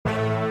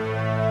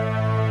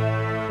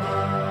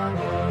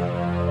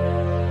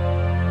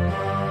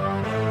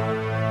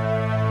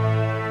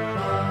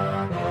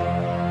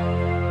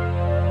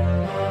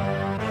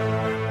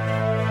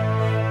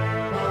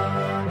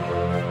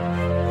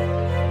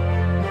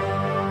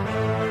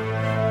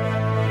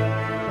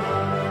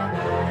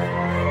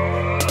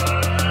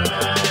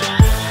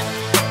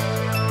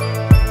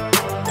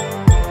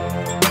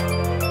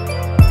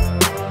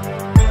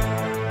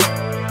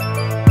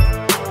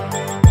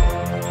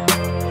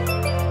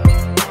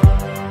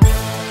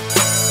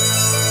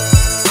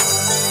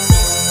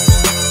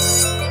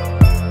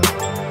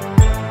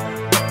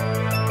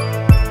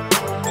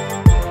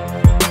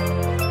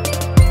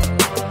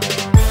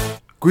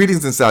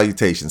Greetings and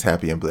salutations,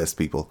 happy and blessed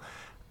people.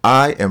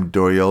 I am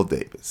Doriel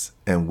Davis,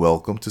 and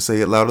welcome to Say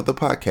It Louder, the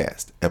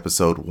podcast,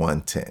 episode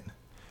 110.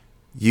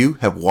 You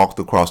have walked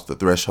across the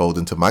threshold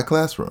into my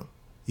classroom.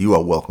 You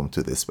are welcome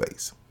to this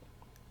space.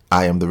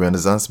 I am the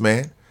Renaissance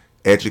man,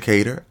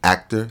 educator,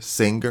 actor,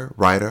 singer,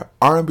 writer,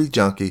 R&B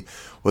junkie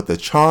with the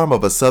charm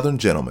of a Southern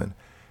gentleman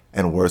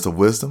and words of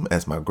wisdom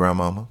as my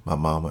grandmama, my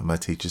mama, and my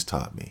teachers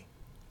taught me.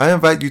 I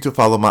invite you to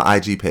follow my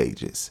IG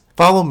pages.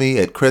 Follow me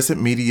at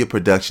Crescent Media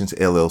Productions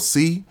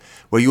LLC,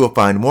 where you will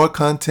find more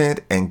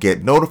content and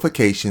get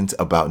notifications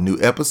about new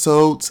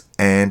episodes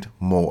and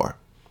more.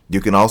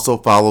 You can also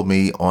follow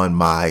me on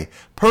my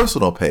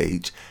personal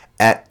page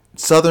at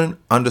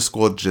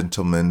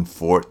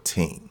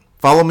Southern_Gentleman14.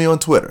 Follow me on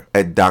Twitter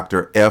at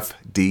Dr.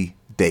 F.D.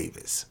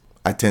 Davis.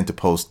 I tend to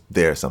post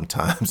there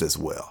sometimes as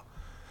well.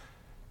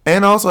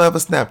 And I also have a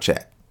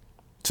Snapchat,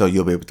 so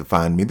you'll be able to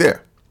find me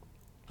there.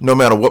 No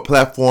matter what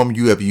platform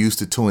you have used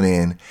to tune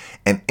in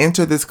and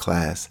enter this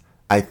class,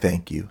 I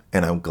thank you,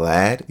 and I'm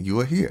glad you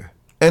are here.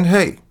 And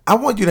hey, I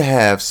want you to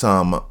have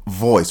some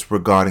voice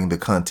regarding the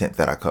content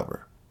that I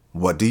cover.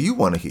 What do you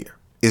want to hear?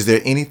 Is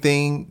there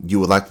anything you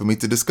would like for me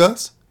to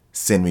discuss?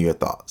 Send me your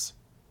thoughts.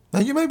 Now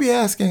you may be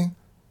asking,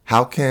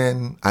 how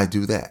can I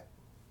do that?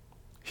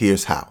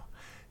 Here's how.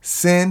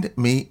 Send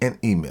me an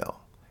email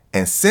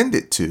and send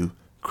it to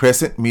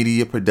Crescent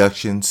Media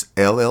Productions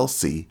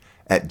LLC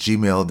at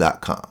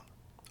gmail.com.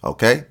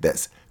 Okay,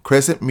 that's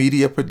Crescent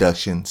Media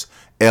Productions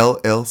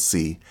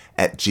LLC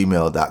at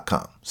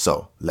gmail.com.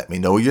 So let me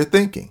know what you're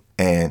thinking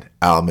and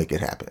I'll make it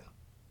happen.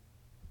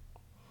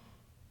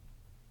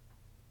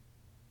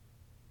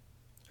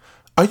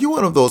 Are you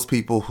one of those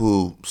people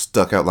who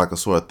stuck out like a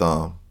sore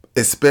thumb,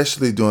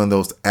 especially during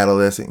those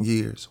adolescent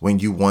years when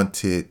you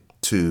wanted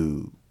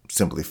to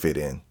simply fit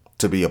in,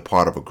 to be a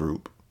part of a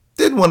group?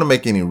 Didn't want to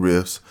make any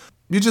riffs.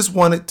 You just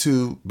wanted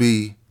to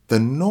be the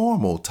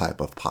normal type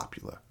of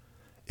popular,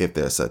 if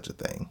there's such a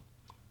thing.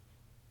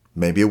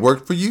 Maybe it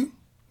worked for you,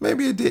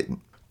 maybe it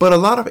didn't. But a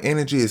lot of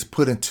energy is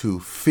put into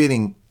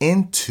fitting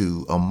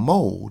into a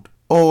mold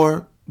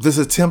or this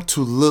attempt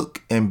to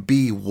look and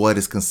be what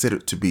is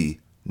considered to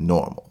be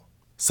normal.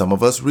 Some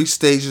of us reach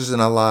stages in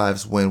our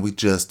lives when we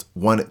just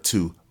wanted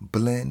to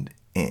blend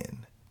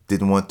in.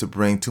 Didn't want to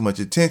bring too much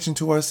attention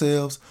to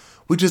ourselves.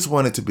 We just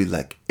wanted to be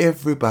like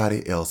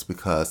everybody else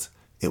because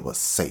it was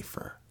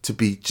safer to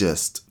be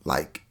just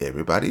like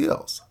everybody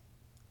else.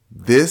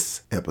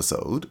 This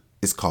episode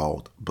is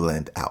called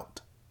Blend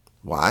Out.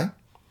 Why?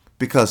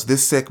 Because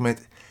this segment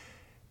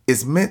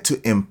is meant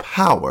to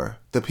empower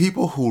the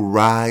people who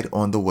ride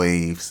on the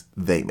waves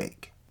they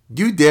make.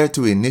 You dare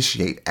to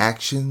initiate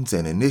actions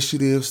and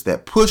initiatives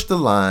that push the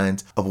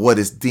lines of what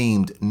is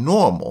deemed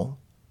normal,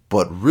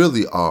 but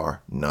really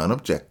are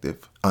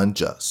non-objective,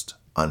 unjust,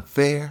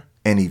 unfair,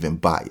 and even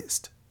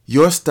biased.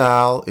 Your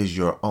style is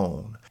your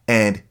own,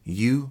 and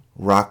you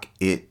rock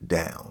it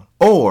down.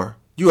 Or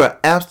you are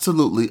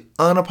absolutely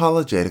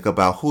unapologetic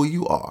about who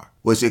you are,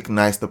 which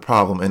ignites the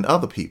problem in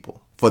other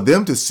people. For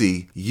them to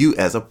see you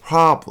as a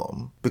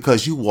problem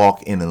because you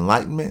walk in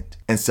enlightenment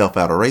and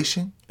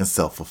self-adoration and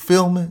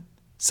self-fulfillment,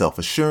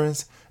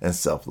 self-assurance, and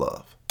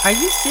self-love. Are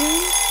you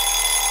serious?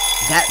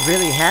 That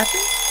really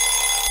happened?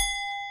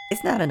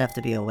 It's not enough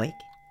to be awake.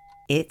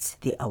 It's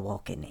the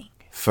awakening.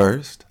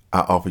 First, I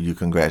offer you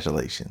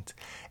congratulations,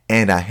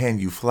 and I hand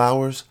you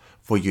flowers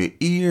for your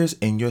ears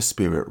and your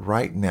spirit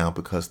right now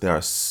because there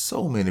are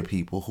so many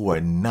people who are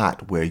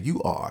not where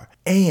you are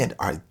and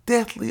are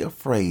deathly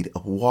afraid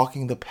of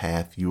walking the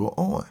path you are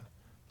on.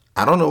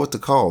 I don't know what to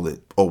call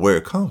it or where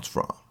it comes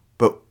from,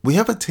 but we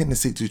have a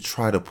tendency to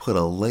try to put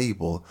a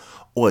label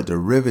or a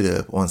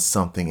derivative on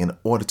something in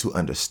order to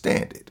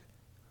understand it.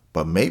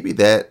 But maybe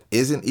that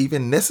isn't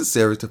even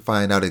necessary to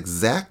find out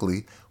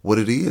exactly what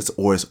it is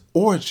or its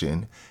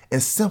origin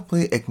and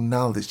simply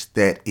acknowledge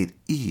that it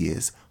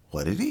is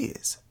what it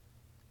is.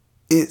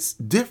 Its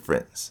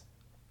difference,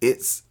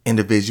 its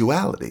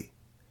individuality,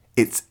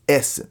 its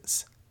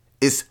essence,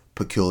 its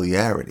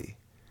peculiarity,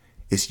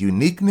 its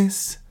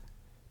uniqueness,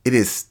 it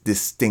is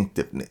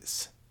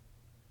distinctiveness.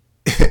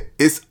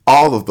 It's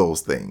all of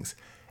those things,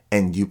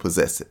 and you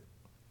possess it.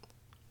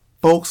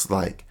 Folks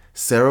like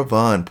Sarah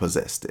Vaughan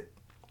possessed it.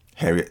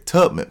 Harriet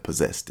Tubman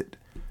possessed it.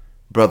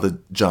 Brother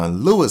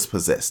John Lewis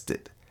possessed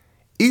it.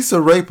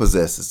 Issa Rae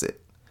possesses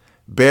it.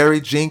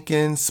 Barry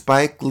Jenkins,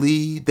 Spike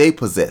Lee, they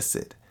possess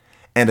it.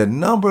 And a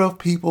number of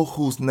people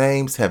whose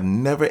names have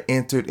never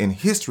entered in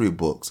history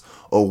books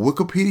or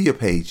Wikipedia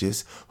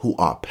pages who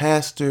are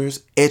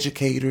pastors,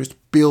 educators,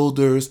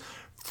 builders,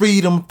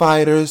 freedom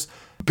fighters,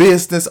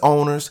 business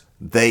owners,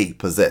 they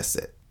possess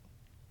it.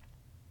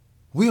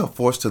 We are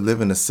forced to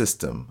live in a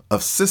system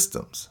of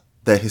systems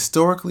that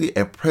historically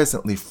and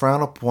presently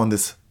frown upon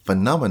this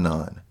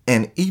phenomenon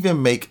and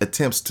even make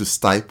attempts to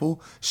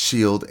stifle,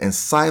 shield, and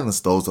silence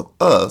those of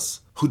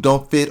us who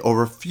don't fit or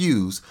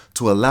refuse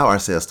to allow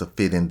ourselves to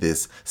fit in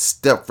this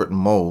Stepford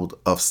mold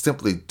of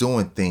simply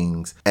doing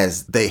things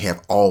as they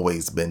have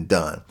always been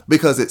done,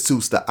 because it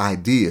suits the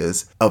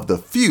ideas of the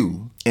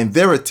few in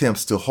their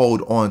attempts to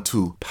hold on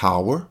to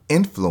power,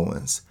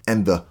 influence,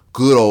 and the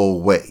good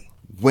old way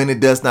when it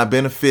does not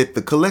benefit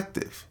the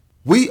collective.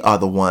 We are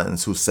the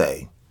ones who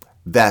say,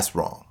 that's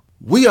wrong.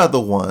 We are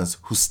the ones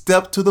who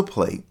step to the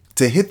plate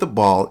to hit the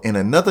ball in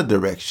another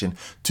direction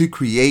to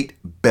create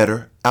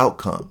better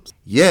outcomes.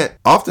 Yet,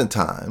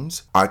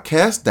 oftentimes, are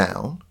cast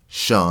down,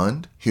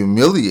 shunned,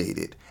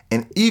 humiliated,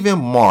 and even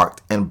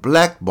marked and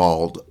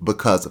blackballed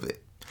because of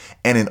it.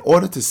 And in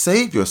order to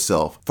save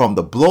yourself from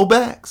the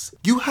blowbacks,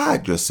 you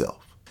hide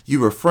yourself.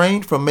 You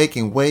refrain from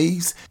making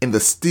waves in the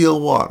still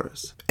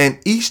waters. And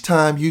each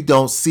time you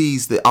don't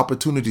seize the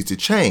opportunity to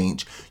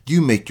change,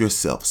 you make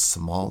yourself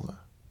smaller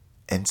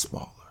and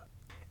smaller.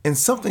 In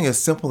something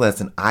as simple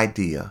as an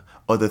idea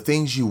or the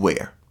things you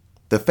wear,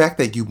 the fact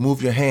that you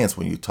move your hands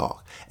when you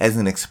talk as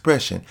an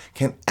expression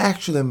can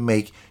actually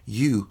make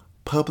you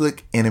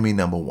public enemy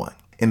number one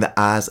in the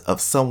eyes of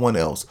someone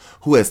else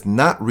who has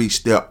not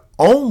reached their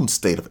own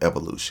state of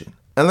evolution.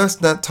 And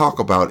let's not talk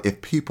about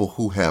if people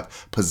who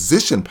have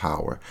position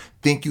power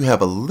think you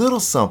have a little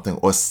something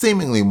or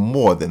seemingly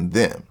more than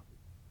them.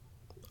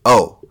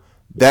 Oh,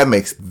 that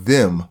makes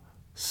them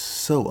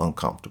so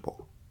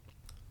uncomfortable.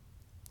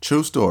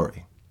 True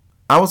story.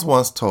 I was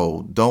once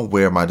told, don't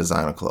wear my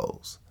designer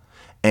clothes.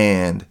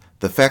 And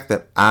the fact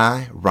that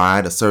I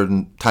ride a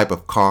certain type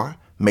of car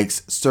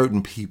makes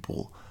certain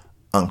people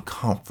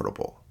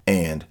uncomfortable.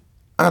 And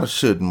I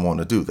shouldn't want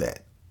to do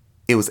that.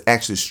 It was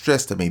actually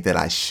stressed to me that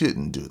I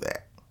shouldn't do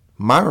that.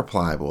 My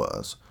reply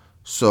was,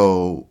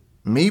 so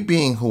me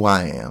being who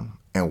I am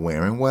and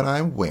wearing what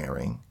I'm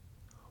wearing,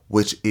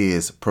 which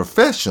is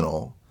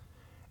professional,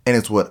 and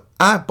it's what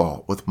I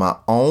bought with my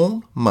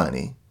own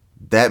money,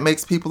 that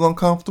makes people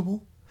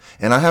uncomfortable?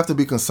 And I have to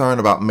be concerned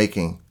about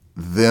making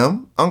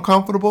them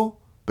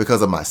uncomfortable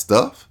because of my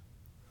stuff?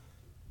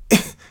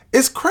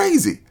 It's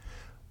crazy,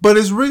 but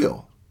it's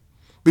real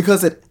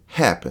because it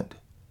happened.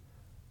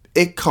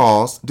 It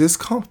caused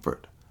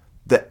discomfort.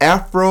 The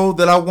afro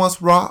that I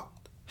once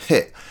rocked,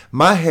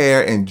 my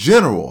hair in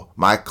general,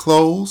 my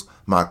clothes,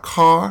 my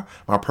car,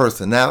 my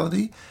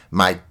personality,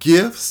 my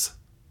gifts,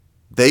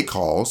 they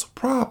cause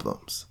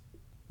problems.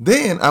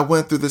 Then I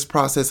went through this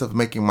process of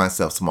making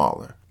myself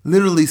smaller,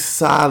 literally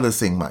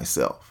silencing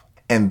myself.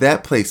 And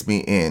that placed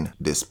me in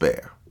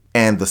despair.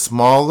 And the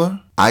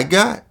smaller I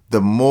got,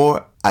 the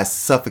more I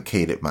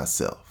suffocated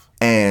myself.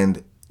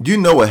 And you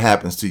know what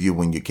happens to you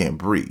when you can't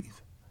breathe.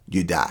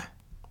 You die.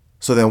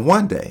 So then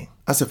one day,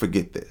 I said,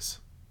 forget this.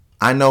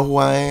 I know who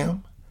I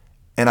am,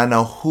 and I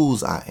know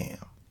whose I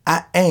am.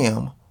 I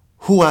am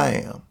who I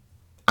am.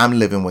 I'm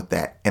living with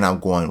that, and I'm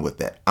going with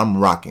that. I'm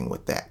rocking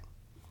with that.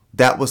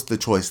 That was the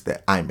choice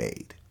that I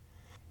made.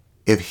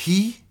 If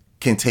he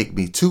can take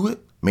me to it,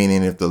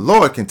 meaning if the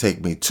Lord can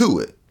take me to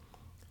it,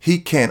 he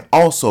can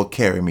also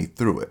carry me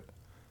through it.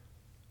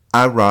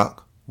 I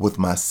rock with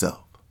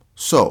myself.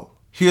 So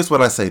here's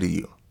what I say to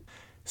you.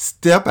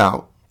 Step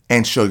out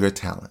and show your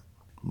talent.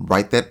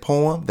 Write that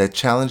poem that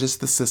challenges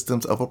the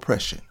systems of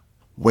oppression.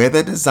 Wear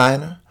that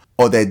designer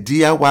or that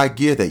DIY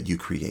gear that you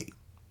create.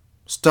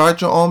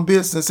 Start your own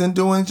business in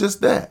doing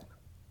just that.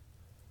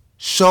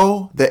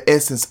 Show the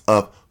essence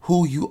of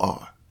who you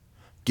are.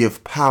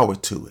 Give power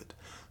to it.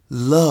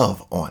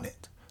 Love on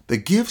it. The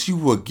gifts you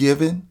were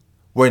given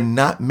were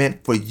not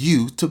meant for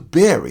you to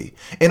bury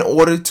in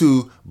order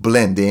to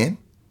blend in.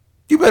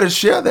 You better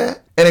share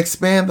that and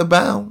expand the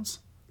bounds.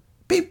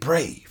 Be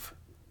brave.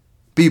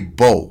 Be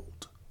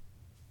bold.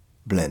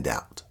 Blend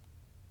out.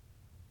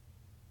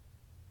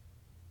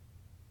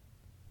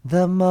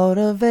 The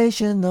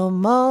motivational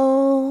moment.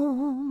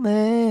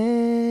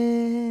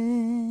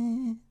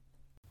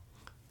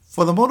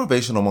 For the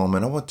motivational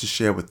moment, I want to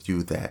share with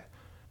you that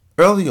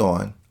early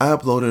on, I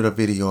uploaded a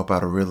video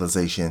about a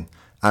realization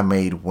I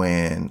made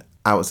when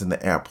I was in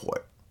the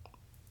airport.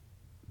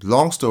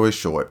 Long story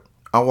short,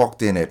 I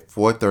walked in at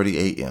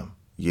 4:30 a.m.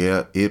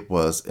 Yeah, it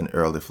was an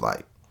early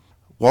flight.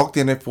 Walked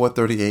in at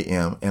 4:30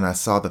 a.m. and I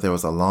saw that there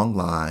was a long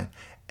line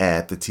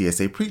at the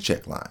TSA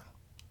pre-check line.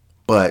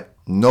 But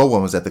no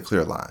one was at the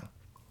clear line.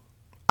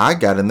 I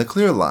got in the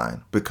clear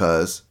line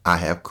because I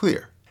have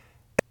clear.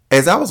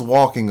 As I was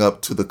walking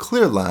up to the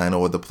clear line,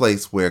 or the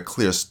place where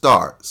clear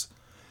starts,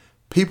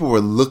 people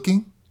were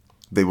looking,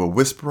 they were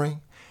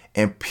whispering,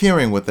 and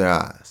peering with their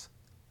eyes.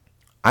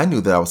 I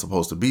knew that I was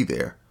supposed to be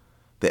there.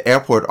 The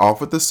airport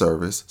offered the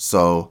service,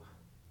 so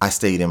I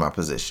stayed in my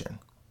position.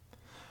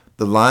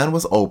 The line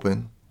was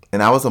open,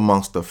 and I was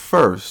amongst the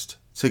first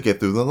to get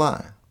through the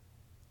line.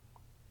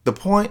 The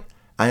point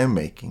I am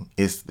making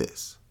is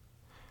this.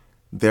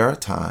 There are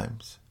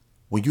times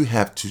when you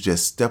have to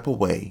just step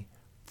away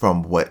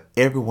from what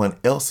everyone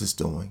else is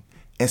doing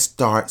and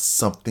start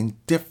something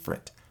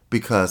different,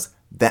 because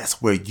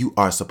that's where you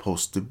are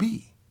supposed to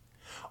be.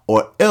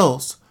 Or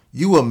else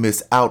you will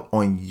miss out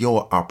on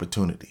your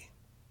opportunity.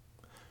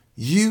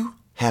 You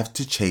have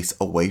to chase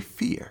away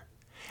fear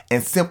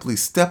and simply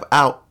step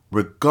out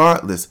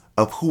regardless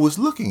of who is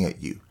looking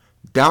at you,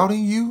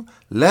 doubting you,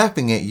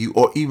 laughing at you,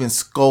 or even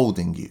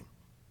scolding you.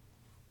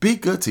 Be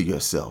good to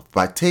yourself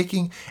by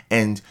taking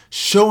and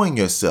showing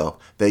yourself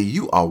that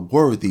you are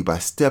worthy by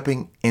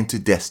stepping into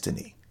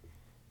destiny,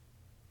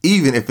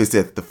 even if it's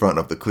at the front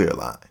of the clear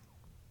line.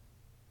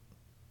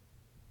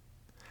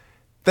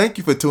 Thank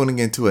you for tuning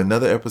into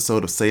another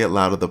episode of Say It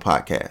Louder, the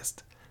podcast.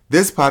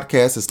 This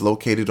podcast is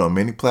located on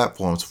many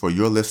platforms for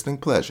your listening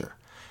pleasure: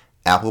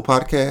 Apple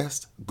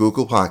Podcast,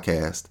 Google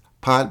Podcast,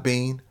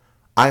 Podbean,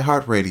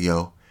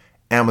 iHeartRadio,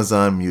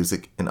 Amazon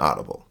Music, and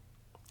Audible.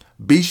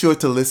 Be sure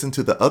to listen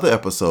to the other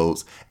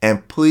episodes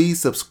and please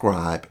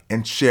subscribe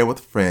and share with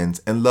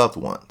friends and loved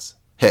ones.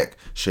 Heck,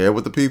 share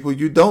with the people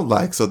you don't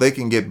like so they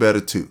can get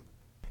better too.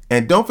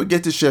 And don't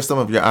forget to share some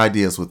of your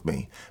ideas with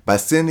me by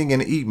sending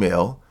an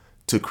email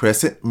to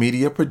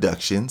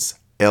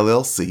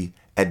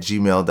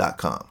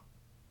crescentmediaproductionsllc@gmail.com.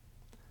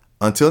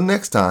 Until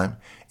next time,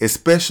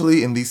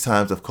 especially in these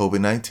times of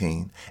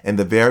COVID-19 and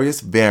the various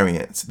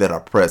variants that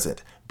are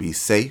present, be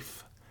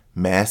safe,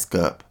 mask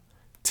up,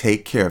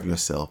 take care of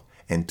yourself,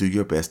 and do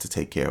your best to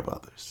take care of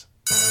others.